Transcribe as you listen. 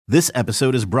This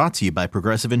episode is brought to you by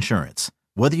Progressive Insurance.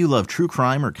 Whether you love true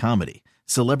crime or comedy,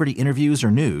 celebrity interviews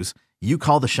or news, you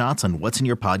call the shots on what's in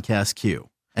your podcast queue.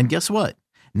 And guess what?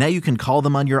 Now you can call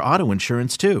them on your auto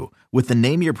insurance too with the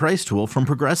Name Your Price tool from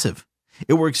Progressive.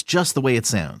 It works just the way it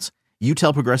sounds. You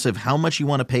tell Progressive how much you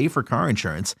want to pay for car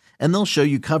insurance, and they'll show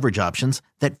you coverage options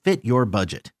that fit your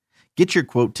budget. Get your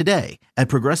quote today at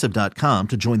Progressive.com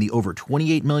to join the over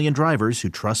 28 million drivers who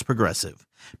trust Progressive.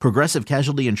 Progressive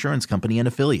Casualty Insurance Company and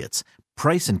Affiliates.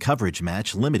 Price and coverage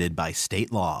match limited by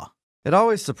state law. It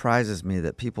always surprises me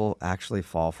that people actually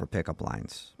fall for pickup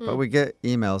lines. But we get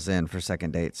emails in for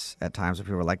second dates at times where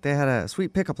people are like, they had a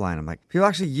sweet pickup line. I'm like, people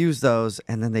actually use those,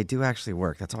 and then they do actually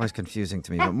work. That's always confusing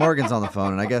to me. But Morgan's on the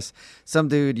phone, and I guess some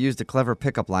dude used a clever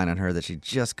pickup line on her that she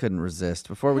just couldn't resist.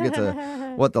 Before we get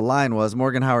to what the line was,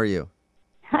 Morgan, how are you?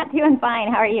 I'm doing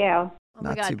fine. How are you?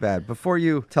 Not too bad. Before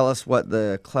you tell us what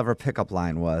the clever pickup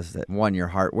line was that won your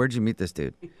heart, where'd you meet this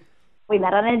dude? We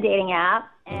met on a dating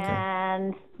app,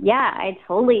 and yeah, I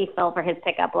totally fell for his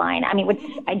pickup line. I mean, which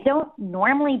I don't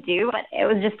normally do, but it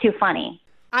was just too funny.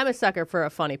 I'm a sucker for a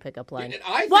funny pickup line.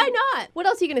 Why not? What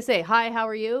else are you going to say? Hi, how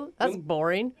are you? That's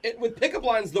boring. With pickup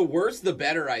lines, the worse, the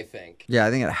better, I think. Yeah, I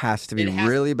think it has to be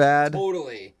really bad.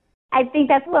 Totally. I think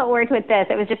that's what worked with this.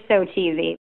 It was just so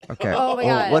cheesy. Okay. Oh, my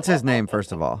God. What's his name,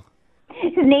 first of all?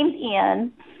 His name's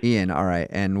Ian. Ian, all right.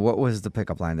 And what was the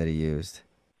pickup line that he used?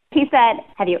 He said,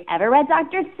 have you ever read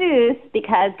Dr. Seuss?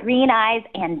 Because green eyes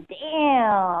and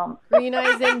damn. Green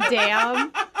eyes and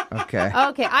damn. Okay.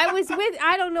 Okay,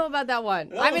 I don't know about that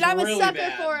one. I mean, I'm really a sucker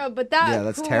bad. for him, but that. Yeah,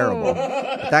 that's terrible.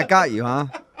 But that got you, huh?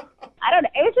 I don't know.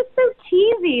 It was just so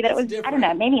cheesy that it was, I don't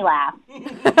know, it made me laugh.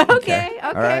 Okay.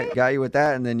 All right, got you with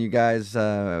that. And then you guys,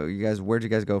 where'd you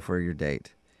guys go for your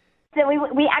date? So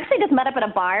we actually just met up at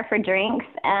a bar for drinks,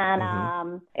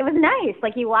 and it was nice.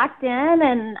 Like, he walked in,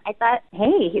 and I thought,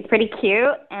 hey, he's pretty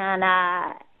cute, and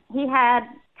he had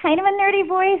kind of a nerdy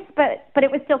voice, but it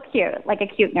was still cute, like a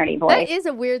cute nerdy voice. That is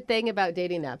a weird thing about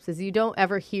dating apps, is you don't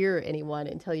ever hear anyone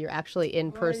until you're actually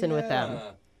in person with them.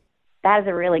 That is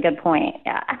a really good point,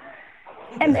 yeah.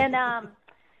 And then,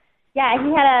 yeah, he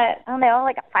had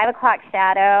like a 5 o'clock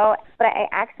shadow, but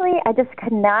I just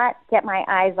could not get my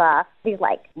eyes off these,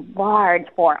 like, large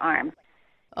forearms.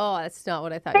 Oh, that's not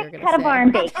what I thought you were Thick going to cut say. of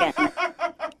arm bacon.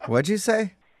 What'd you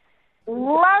say?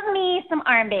 Love me some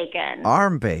arm bacon.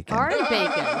 Arm bacon. Arm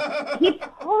bacon. He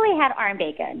totally had arm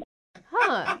bacon.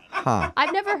 Huh.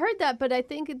 I've never heard that, but I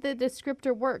think the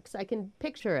descriptor works. I can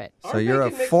picture it. So you're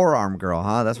a forearm girl,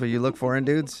 huh? That's what you look for in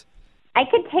dudes? I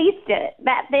could taste it,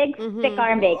 that big, thick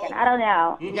arm bacon. I don't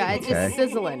know. Yeah, it's just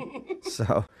sizzling.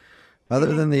 So,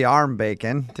 other than the arm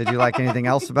bacon, did you like anything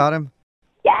else about him?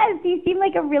 Yes, he seemed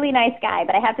like a really nice guy,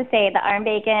 but I have to say, the arm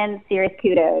bacon, serious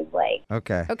kudos. Like,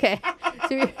 Okay. Okay.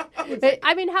 So,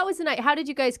 I mean, how was the night? How did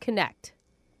you guys connect?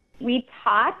 we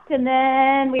talked, and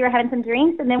then we were having some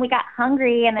drinks, and then we got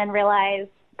hungry, and then realized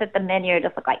that the menu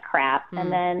just looked like crap.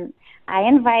 And then I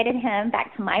invited him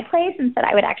back to my place and said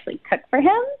I would actually cook for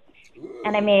him.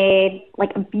 And I made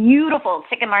like a beautiful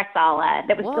chicken marsala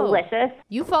that was delicious.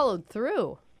 You followed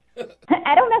through.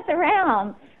 I don't mess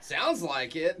around. Sounds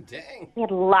like it. Dang. We had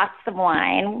lots of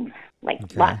wine,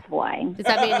 lots of wine. Does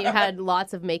that mean you had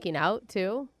lots of making out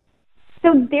too?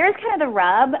 So there's kind of the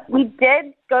rub. We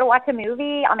did go to watch a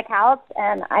movie on the couch,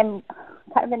 and I'm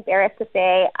kind of embarrassed to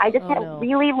say I just had a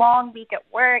really long week at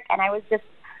work, and I was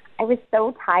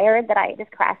so tired that I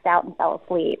just crashed out and fell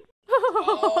asleep.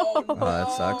 Oh, no.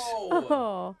 that sucks.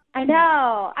 Oh. I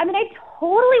know. I mean, I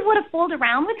totally would have fooled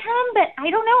around with him, but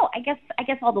I don't know. I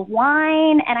guess all the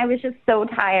wine, and I was just so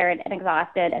tired and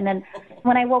exhausted. And then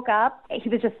when I woke up, he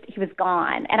was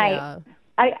gone. And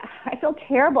I feel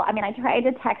terrible. I mean, I tried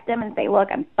to text him and say, look,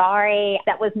 I'm sorry.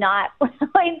 That was not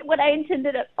what I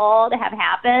intended at all to have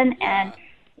happen. And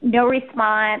no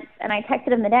response. And I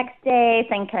texted him the next day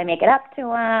saying, can I make it up to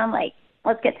him? Like,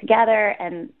 let's get together.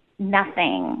 And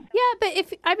nothing. Yeah, but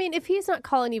if he's not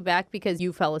calling you back because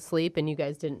you fell asleep and you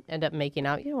guys didn't end up making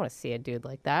out, you don't want to see a dude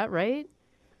like that, right?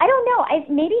 I don't know.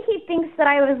 Maybe he thinks that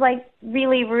I was like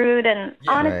really rude, and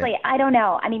honestly, I don't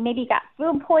know. I mean, maybe he got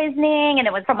food poisoning and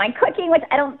it was from my cooking, which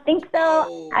I don't think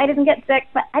so. I didn't get sick,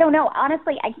 but I don't know.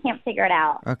 Honestly, I can't figure it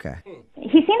out. Okay. He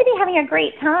seemed to be having a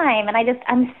great time, and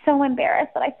I'm so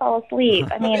embarrassed that I fell asleep.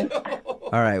 I mean.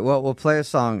 All right. Well, we'll play a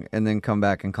song and then come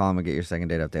back and call him and get your second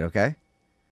date update, okay?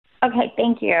 Okay,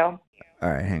 thank you. All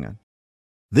right, hang on.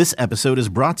 This episode is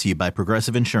brought to you by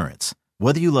Progressive Insurance.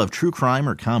 Whether you love true crime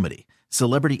or comedy,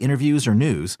 celebrity interviews or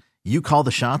news, you call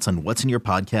the shots on what's in your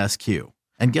podcast queue.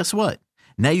 And guess what?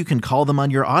 Now you can call them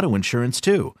on your auto insurance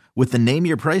too with the Name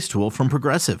Your Price tool from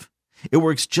Progressive. It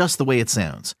works just the way it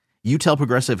sounds. You tell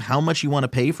Progressive how much you want to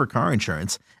pay for car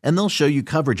insurance, and they'll show you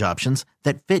coverage options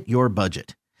that fit your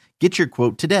budget. Get your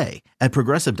quote today at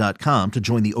Progressive.com to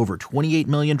join the over 28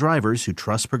 million drivers who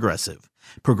trust Progressive.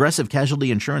 Progressive Casualty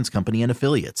Insurance Company and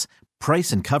Affiliates.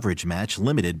 Price and coverage match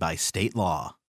limited by state law.